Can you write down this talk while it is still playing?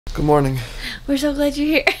Good morning. We're so glad you're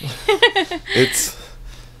here. It's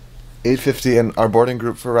 8:50 and our boarding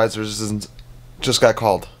group for Risers just got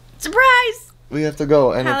called. Surprise! We have to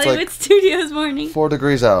go and Hollywood it's like Studios morning. 4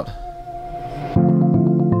 degrees out.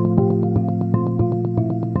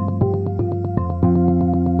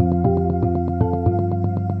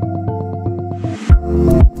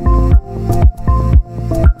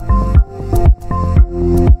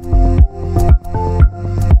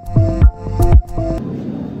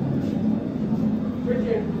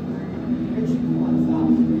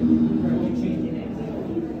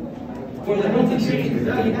 For the health and safety of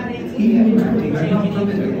the even practicing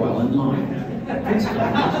unlimited while in line. This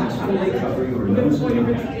glasses fully cover your nose and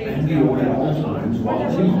mouth and be worn at all times while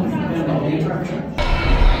in line and on the attraction.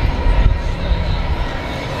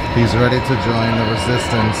 He's ready to join the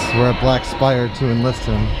resistance. We're at Black Spire to enlist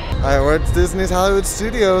him. Alright, we're at Disney's Hollywood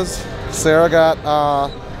Studios. Sarah got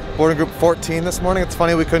boarding group 14 this morning. It's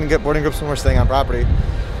funny we couldn't get boarding groups when we're staying on property,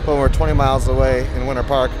 but when we're 20 miles away in Winter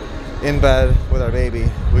Park, in bed with our baby,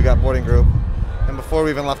 we got boarding group. And before we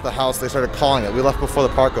even left the house, they started calling it. We left before the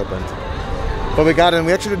park opened. But we got in,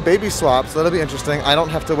 we actually did baby swaps, so that'll be interesting. I don't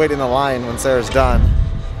have to wait in the line when Sarah's done.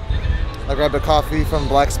 I grabbed a coffee from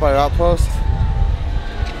Black Spire Outpost.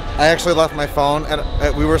 I actually left my phone, and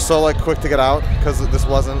we were so quick to get out because this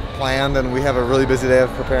wasn't planned and we have a really busy day of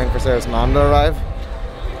preparing for Sarah's mom to arrive,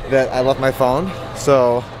 that I left my phone.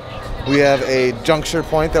 So we have a juncture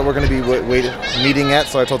point that we're going to be meeting at,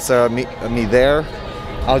 so I told Sarah meet me there.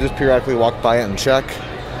 I'll just periodically walk by it and check.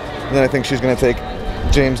 And then I think she's going to take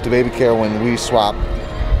James to baby care when we swap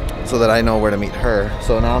so that I know where to meet her.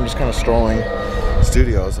 So now I'm just kind of strolling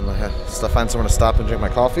studios and I have to find somewhere to stop and drink my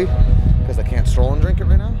coffee because I can't stroll and drink it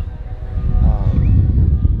right now.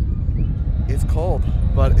 It's cold,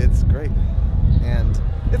 but it's great. And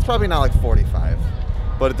it's probably not like 45,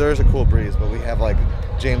 but there's a cool breeze. But we have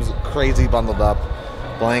James crazy bundled up,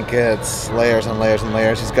 blankets, layers and layers and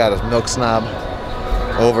layers. He's got his milk snob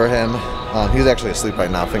over him. He's actually asleep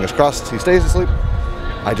right now, fingers crossed he stays asleep.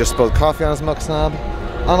 I just spilled coffee on his milk snob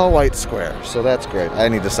on a white square, so that's great. I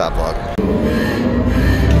need to stop vlogging.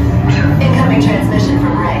 Incoming transmission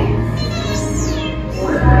from Ray.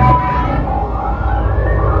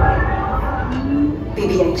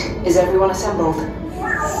 BB-8, is everyone assembled?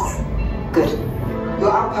 Good.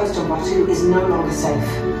 Your outpost on Batu is no longer safe.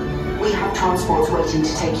 We have transports waiting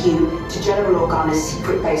to take you to General Organa's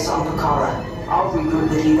secret base on Pokhara. I'll regroup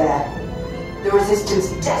with you there. The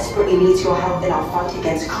Resistance desperately needs your help in our fight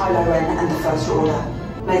against Kylo Ren and the First Order.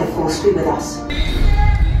 May the Force be with us.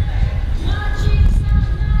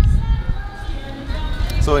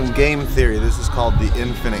 So in game theory, this is called the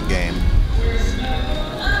infinite game,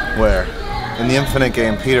 where in the infinite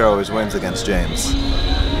game, Peter always wins against James.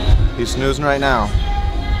 He's snoozing right now.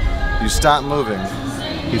 You stop moving,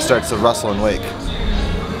 he starts to rustle and wake.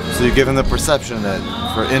 So you give him the perception that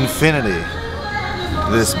for infinity,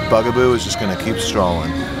 this bugaboo is just gonna keep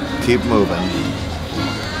strolling, keep moving.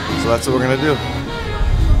 So that's what we're gonna do.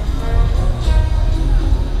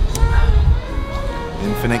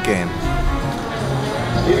 Infinite game.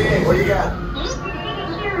 What do you got?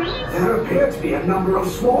 There appear to be a number of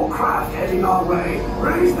small craft heading our way.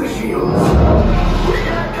 Raise the shields. We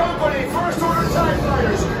got company! First order TIE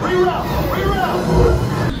fighters! Reroute! Reroute!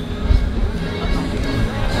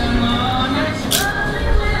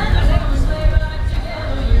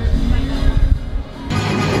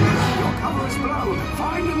 Your cover is blown.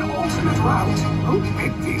 Find an alternate route. Who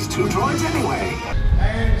picked these two droids anyway?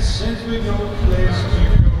 And since we know the place to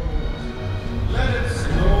go, let it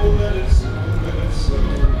snow, let it snow, let it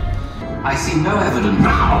snow. I see no evidence.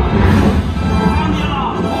 Now!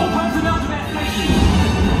 All personnel to their stations!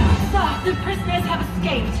 Sir, the prisoners have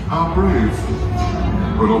escaped. How brave,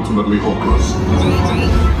 but ultimately hopeless.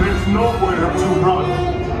 There's nowhere to run.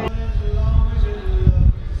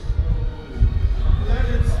 Let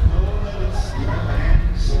it snow, let it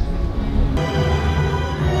snow.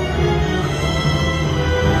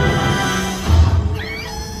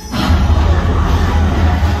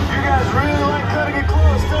 You guys really like cutting it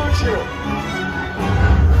close, don't you?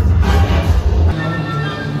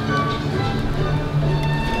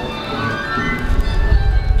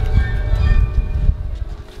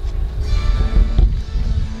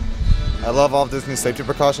 I love all of Disney's safety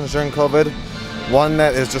precautions during COVID. One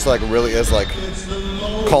that is just really is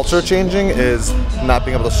culture changing is not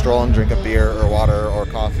being able to stroll and drink a beer or water or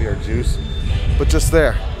coffee or juice, but just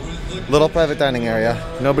there. Little private dining area.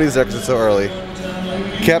 Nobody's there because it's so early.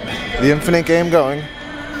 Kept the infinite game going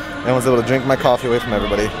and was able to drink my coffee away from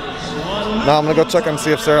everybody. Now I'm gonna go check and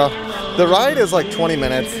see if Sarah. The ride is 20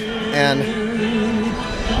 minutes, and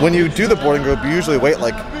when you do the boarding group, you usually wait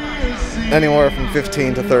anywhere from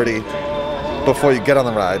 15 to 30 before you get on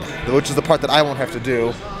the ride, which is the part that I won't have to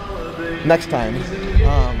do next time.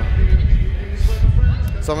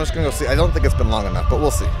 So I'm just gonna go see. I don't think it's been long enough, but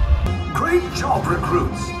we'll see. Great job,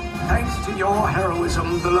 recruits. Thanks to your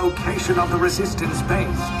heroism, the location of the resistance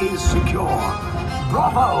base is secure.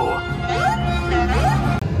 Bravo!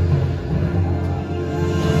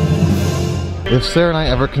 If Sarah and I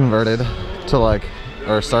ever converted to like,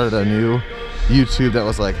 or started a new YouTube that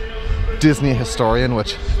was like Disney historian,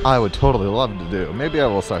 which I would totally love to do. Maybe I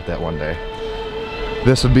will start that one day.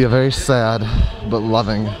 This would be a very sad but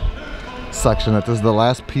loving section. That this is the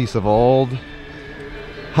last piece of old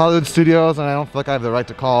Hollywood Studios, and I don't feel like I have the right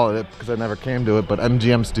to call it because I never came to it, but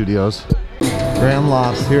MGM Studios. Graham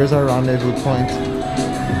Lofts, here's our rendezvous point.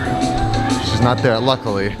 She's not there,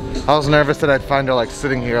 luckily. I was nervous that I'd find her like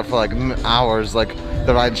sitting here for like hours, like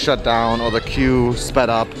the ride shut down or the queue sped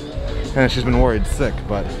up, and she's been worried sick,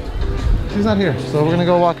 but she's not here. So we're gonna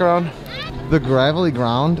go walk around. The gravelly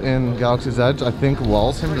ground in Galaxy's Edge, I think,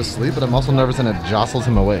 lulls him to sleep, but I'm also nervous and it jostles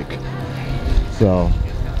him awake. So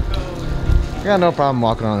I got no problem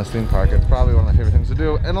walking around this theme park. It's probably one of my favorite things to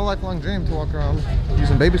do, and a lifelong dream to walk around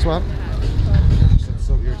using Baby Swap. It's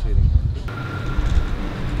so irritating.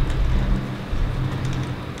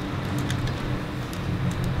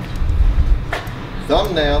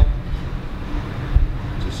 Thumbnail.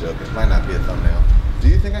 Just joking. Might not be a thumbnail. Do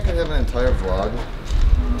you think I could have an entire vlog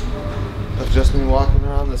of just me walking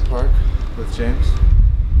around this park with James?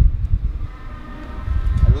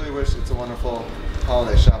 I really wish It's a Wonderful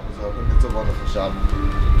holiday shop was open. It's a wonderful shop.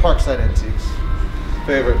 Parkside Antiques.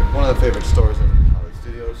 One of the favorite stores in Hollywood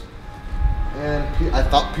Studios. And I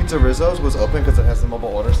thought Pizza Rizzo's was open because it has the mobile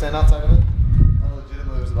order stand outside of it. I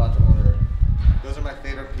legitimately was about to order. Those are my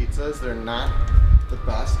favorite pizzas. They're not the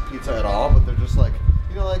best pizza at all, but they're just like,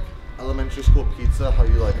 you know, like elementary school pizza, how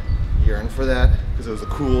you like yearn for that because it was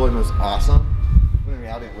cool and it was awesome. But in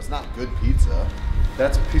reality, it was not good pizza.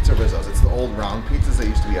 That's Pizza Rizzo's. It's the old round pizzas that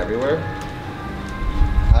used to be everywhere.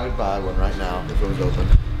 I would buy one right now if it was open.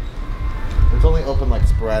 It's only open like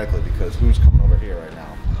sporadically because who's coming over here right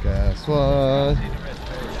now? Guess what?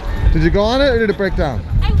 Did you go on it or did it break down?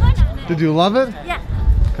 I went on it. Did you love it? Yeah.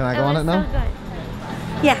 Can I go on it now? So good.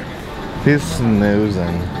 Yeah. He's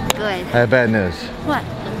snoozing. Good. I have bad news. What?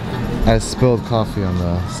 I spilled coffee on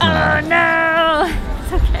the snag. Oh no!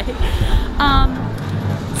 It's okay.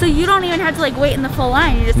 So you don't even have to like wait in the full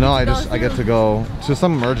line. You just I get to go to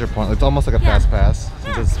some merger point. It's almost like a fast pass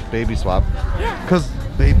since it's Baby Swap. Yeah. Cause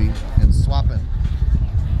baby and swapping.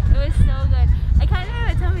 It was so good. I kind of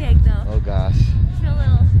have a tummy ache though. Oh gosh. I feel a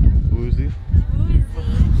little Woozy. woozy.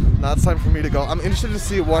 Now it's time for me to go. I'm interested to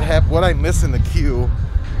see what I miss in the queue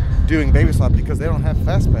doing Baby Swap because they don't have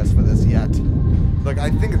fast pass for this yet. Like I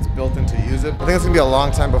think it's built in to use it. I think it's gonna be a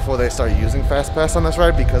long time before they start using fast pass on this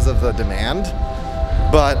ride because of the demand.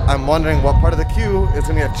 But I'm wondering what part of the queue is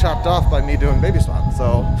gonna get chopped off by me doing Baby Swap.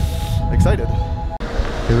 So excited.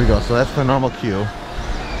 Here we go. So that's the normal queue.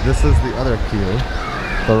 This is the other queue,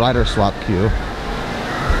 the rider swap queue.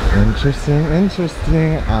 Interesting,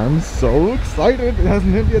 interesting. I'm so excited. It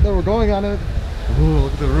hasn't hit yet that we're going on it. Ooh,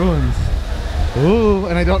 look at the ruins. Ooh,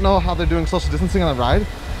 and I don't know how they're doing social distancing on the ride.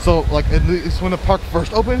 So like at least when the park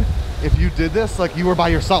first opened, if you did this, like you were by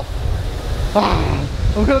yourself. Ah,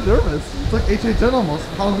 I'm kind of nervous. It's like HHN almost,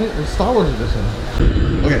 Halloween or Star Wars edition.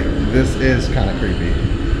 Okay, this is kind of creepy.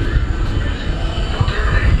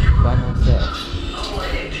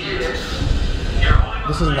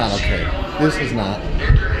 This is not okay. This is not okay.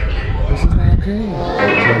 So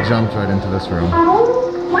I jumped right into this room.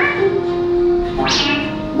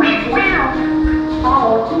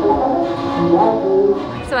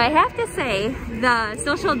 So I have to say, the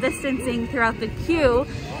social distancing throughout the queue,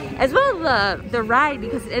 as well as the ride,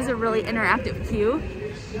 because it is a really interactive queue,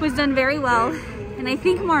 was done very well. And I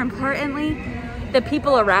think more importantly, the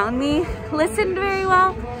people around me listened very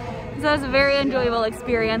well. So it was a very enjoyable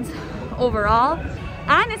experience overall.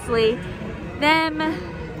 Honestly, them,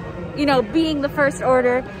 you know, being the first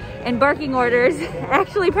order and barking orders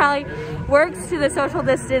actually probably works to the social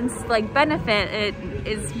distance like benefit. It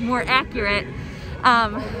is more accurate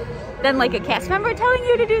than like a cast member telling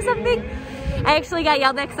you to do something. I actually got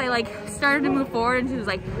yelled at because I like started to move forward and she was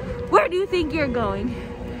like, "Where do you think you're going?"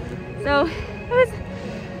 So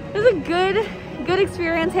it was a good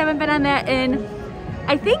experience. Haven't been on that in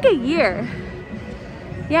I think a year.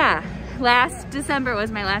 Yeah, last December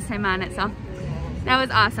was my last time on it, so that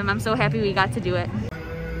was awesome. I'm so happy we got to do it.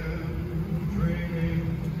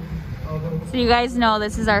 So you guys know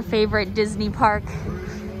this is our favorite Disney park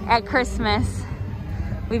at Christmas.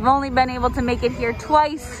 We've only been able to make it here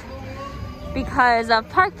twice because of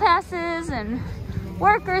park passes and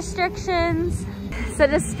work restrictions. So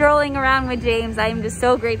just strolling around with James, I am just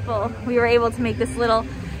so grateful we were able to make this little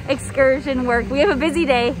excursion work. We have a busy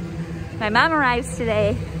day. My mom arrives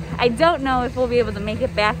today. I don't know if we'll be able to make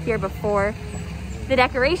it back here before the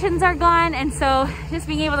decorations are gone, and so just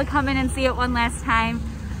being able to come in and see it one last time,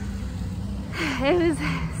 it was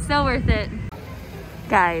so worth it.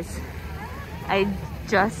 Guys, I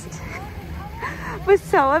just was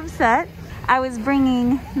so upset. I was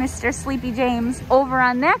bringing Mr. Sleepy James over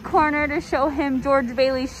on that corner to show him George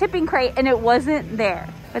Bailey's shipping crate, and it wasn't there.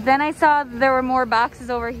 But then I saw there were more boxes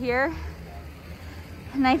over here,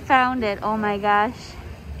 and I found it. Oh my gosh.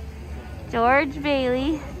 George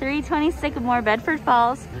Bailey, 320 Sycamore, Bedford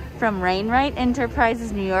Falls, from Rainwright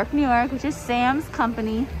Enterprises, New York, New York, which is Sam's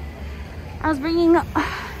company. I was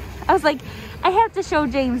like, I have to show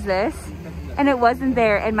James this, and it wasn't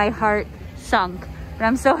there, and my heart sunk. But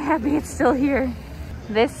I'm so happy it's still here.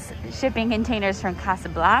 This shipping container is from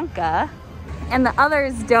Casablanca, and the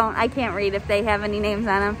others don't. I can't read if they have any names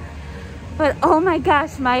on them. But oh my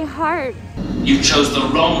gosh, my heart. You chose the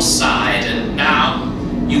wrong side, and now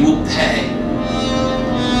you will pay.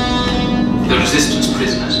 The resistance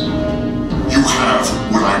prisoners. You have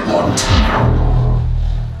what I want.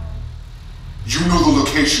 You know the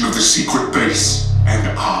location of the secret base,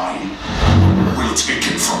 and I will take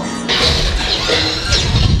it from you.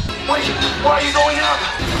 Wait, why are you going up?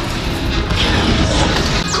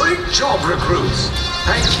 Great job, recruits.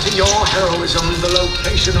 Thanks to your heroism, the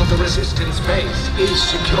location of the resistance base is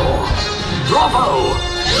secure. Bravo!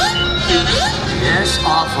 Yes,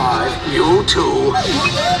 R5, you too.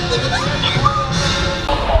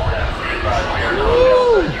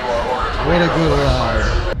 What a good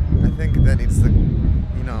ride. I think that needs to,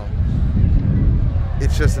 you know,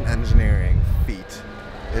 it's just an engineering feat.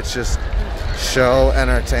 It's just show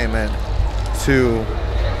entertainment to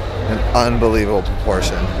an unbelievable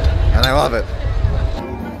proportion. And I love it.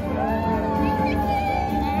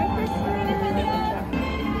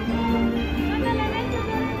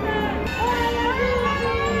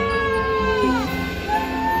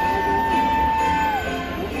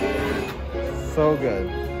 So good.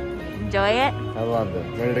 Enjoy it? I loved it.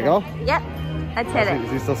 Ready to go? Yep. Let's hit it.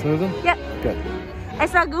 Is he still snoozing? Yep. Good. I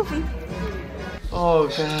saw Goofy. Oh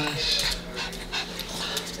gosh.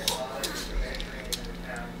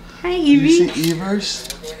 Hi, Evie. You see Evers?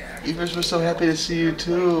 Evers was so happy to see you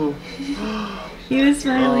too. He was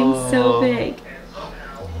smiling so big.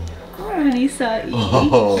 Oh, and he saw Evie.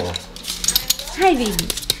 Oh. Hi, baby.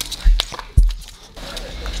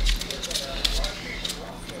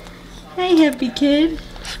 Hi, happy kid.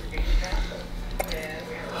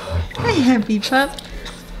 Hi, happy pup.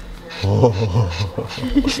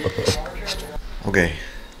 Okay,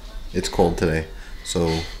 it's cold today,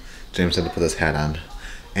 so James had to put this hat on.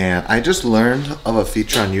 And I just learned of a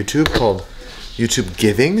feature on YouTube called YouTube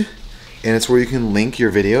Giving, and it's where you can link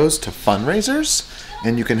your videos to fundraisers,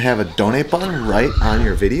 and you can have a donate button right on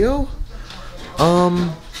your video.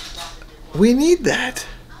 We need that.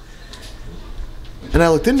 And I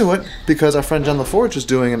looked into it because our friend John LaForge was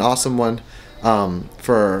doing an awesome one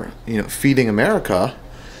for, you know, Feeding America,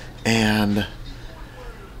 and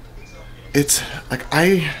it's like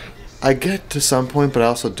I get to some point, but I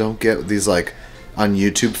also don't get these, like, on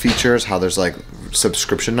YouTube features, how there's like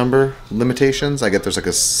subscription number limitations. I get there's like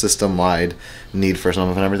a system-wide need for some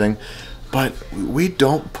of it and everything, but we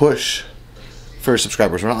don't push for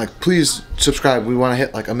subscribers. We're not like, please subscribe, we want to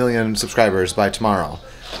hit like 1 million subscribers by tomorrow.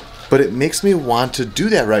 But it makes me want to do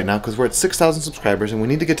that right now because we're at 6,000 subscribers and we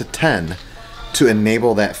need to get to 10 to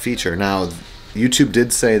enable that feature. Now, YouTube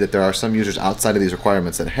did say that there are some users outside of these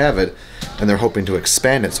requirements that have it, and they're hoping to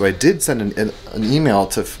expand it. So I did send an email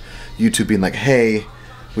to YouTube being like, hey,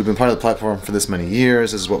 we've been part of the platform for this many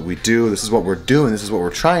years, this is what we do, this is what we're doing, this is what we're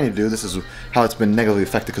trying to do, this is how it's been negatively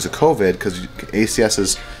affected because of COVID, because ACS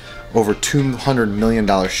is over $200 million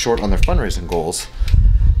short on their fundraising goals.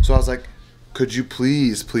 So I was like, could you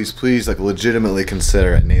please, please, please, like, legitimately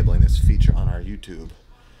consider enabling this feature on our YouTube?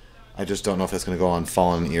 I just don't know if that's going to go on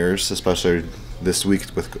fallen ears, especially this week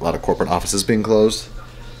with a lot of corporate offices being closed.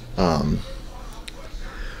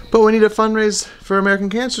 But we need to fundraise for American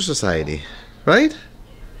Cancer Society, right?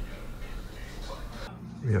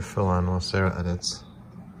 We have Phil on while Sarah edits.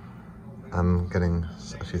 I'm getting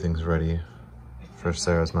a few things ready for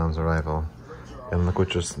Sarah's mom's arrival. And look what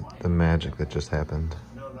just the magic that just happened.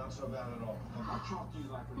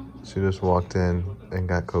 She just walked in and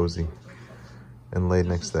got cozy and laid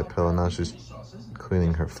next to that pillow. Now she's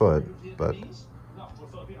cleaning her foot, but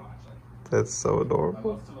that's so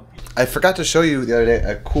adorable. I forgot to show you the other day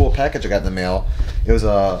a cool package I got in the mail. It was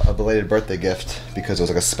a belated birthday gift because it was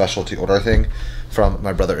like a specialty order thing from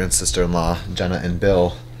my brother and sister-in-law, Jenna and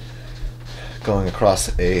Bill. Going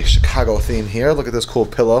across a Chicago theme here. Look at this cool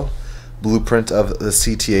pillow. Blueprint of the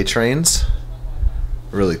CTA trains.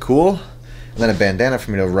 Really cool. And then a bandana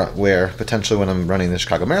for me to wear potentially when I'm running the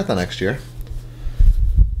Chicago Marathon next year.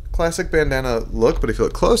 Classic bandana look, but if you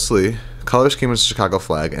look closely, color scheme is the Chicago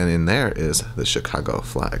flag, and in there is the Chicago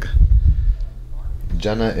flag.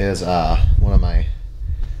 Jenna is one of my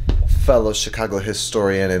fellow Chicago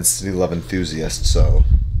historian and city love enthusiast, so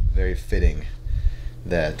very fitting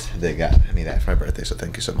that they got me that for my birthday, so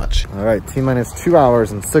thank you so much. All right, T-minus 2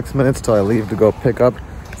 hours and 6 minutes till I leave to go pick up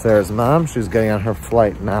Sarah's mom. She's getting on her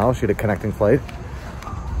flight now. She had a connecting flight.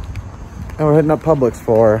 And we're heading up Publix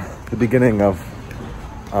for the beginning of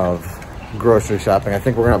grocery shopping. I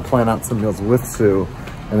think we're gonna plan out some meals with Sue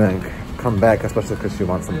and then come back, especially because she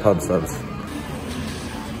wants some pub subs.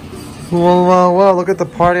 Well, look at the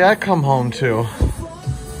party I come home to.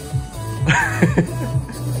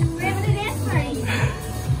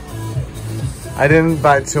 I didn't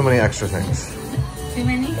buy too many extra things. Too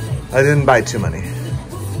many? I didn't buy too many.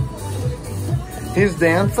 He's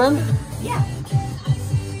dancing? Yeah.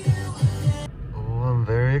 Oh, I'm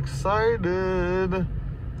very excited.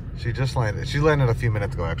 She just landed. She landed a few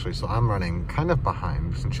minutes ago, actually, so I'm running kind of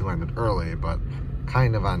behind since she landed early, but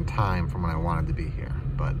kind of on time from when I wanted to be here.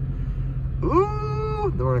 But,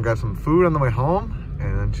 ooh, then we're gonna grab some food on the way home,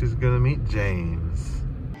 and then she's gonna meet James.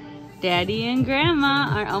 Daddy and Grandma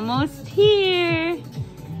are almost here.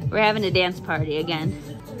 We're having a dance party again.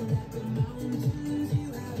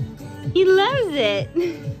 He loves it.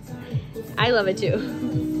 I love it too.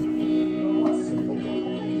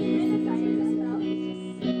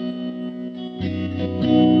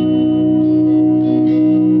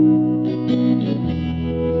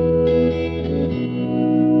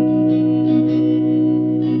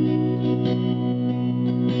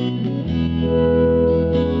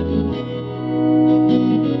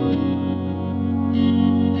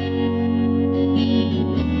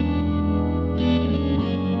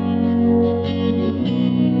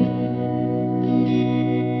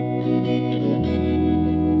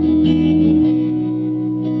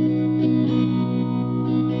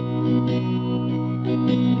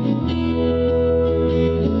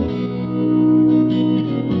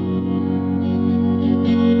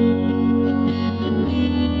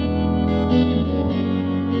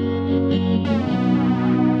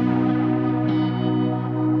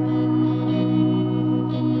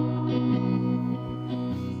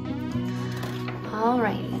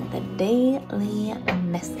 Daily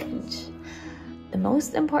message. The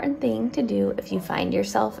most important thing to do if you find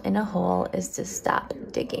yourself in a hole is to stop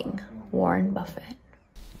digging. Warren Buffett.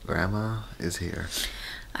 Grandma is here.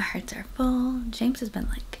 Our hearts are full. James has been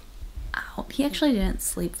like out. He actually didn't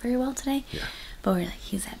sleep very well today. Yeah. But we're like,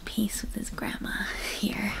 he's at peace with his grandma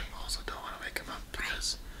here. I also don't want to wake him up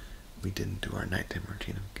because we didn't do our nighttime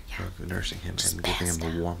routine of nursing him and giving him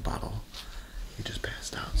the warm bottle. He just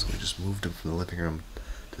passed out, so we just moved him from the living room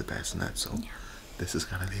to the bassinet, so this is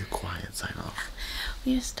gonna be a quiet sign off.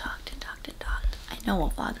 We just talked and talked and talked. I know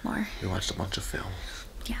we'll vlog more. We watched a bunch of film.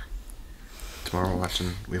 Yeah. Tomorrow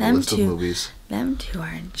we have a list of movies. Them two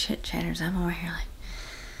are chit chatters. I'm over here like.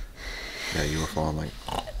 Yeah, you were falling like.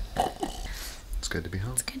 It's good to be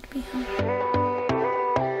home. It's good to be home.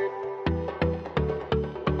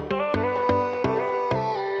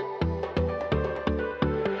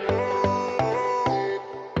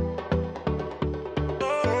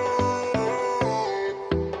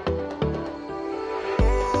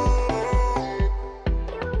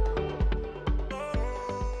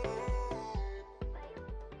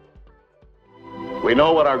 We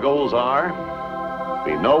know what our goals are.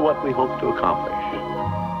 We know what we hope to accomplish.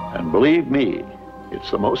 And believe me,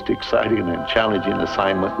 it's the most exciting and challenging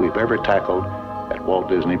assignment we've ever tackled at Walt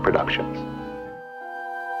Disney Productions.